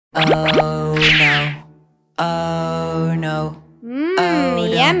Oh no. Oh no.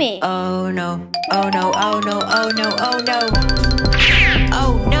 Yummy. Oh no. Oh no. Oh no. Oh no. Oh no.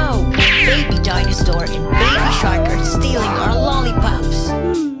 Oh no. Baby Dinosaur and Baby Shark are stealing our lollipops.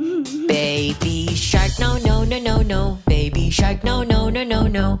 Baby Shark, no, no, no, no, no. Baby Shark, no, no, no, no,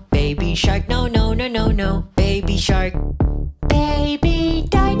 no. Baby Shark, no, no, no, no, no. Baby Shark. Baby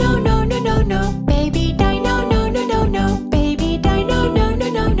Dino, no, no, no, no. Baby Dino, no, no, no, no. Baby Dino, no, no,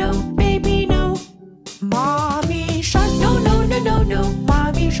 no, no. Baby no. Mommy Shark, no, no, no, no, no.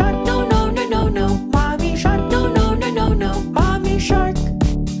 Mommy Shark, no, no, no, no, no. Mommy Shark, no, no, no, no, no. Mommy Shark.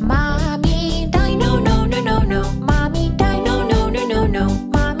 Mommy Dino, no, no, no, no. Mommy Dino, no, no, no, no.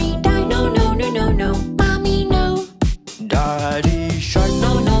 Mommy Dino, no, no, no, no. Mommy no. Daddy Shark,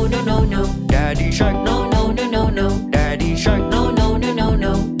 no, no, no, no, no. Daddy Shark, no, no, no, no, no. Daddy Shark, no, no, no, no,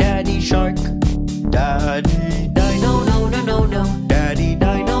 no. Daddy Shark. Daddy Dino, no, no, no, no. Daddy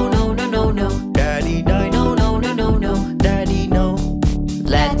Dino, no, no, no, no. Daddy Dino, no, no, no, no. Daddy no.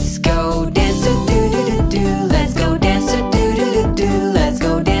 Let's go dance to do do do do. Let's go dance to do do do do. Let's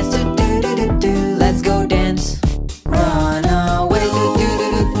go dance to do do do do. Let's go dance. Run away do do do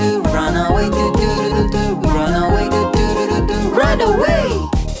do do. Run away do do do do do. Run away do do do do do. Run away.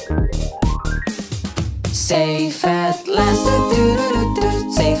 Safe at last do do do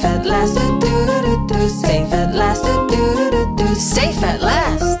do. Safe at last do do do do. Safe at last do do do do. Safe at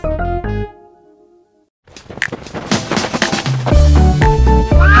last.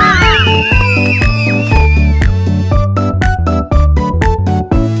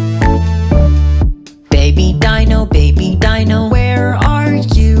 Baby Dino, where are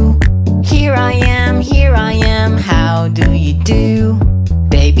you? Here I am, how do you do?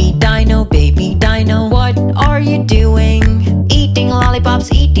 Baby Dino, what are you doing? Eating lollipops,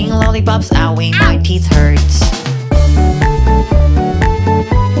 owing my teeth hurts.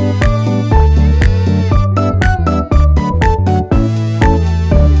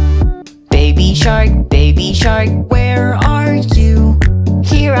 Baby Shark, where are you?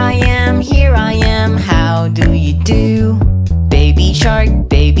 Here I am, how do you do? Baby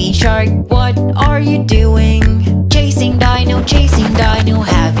Shark, what are you doing? Chasing Dino,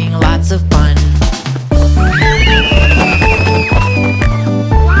 having lots of fun.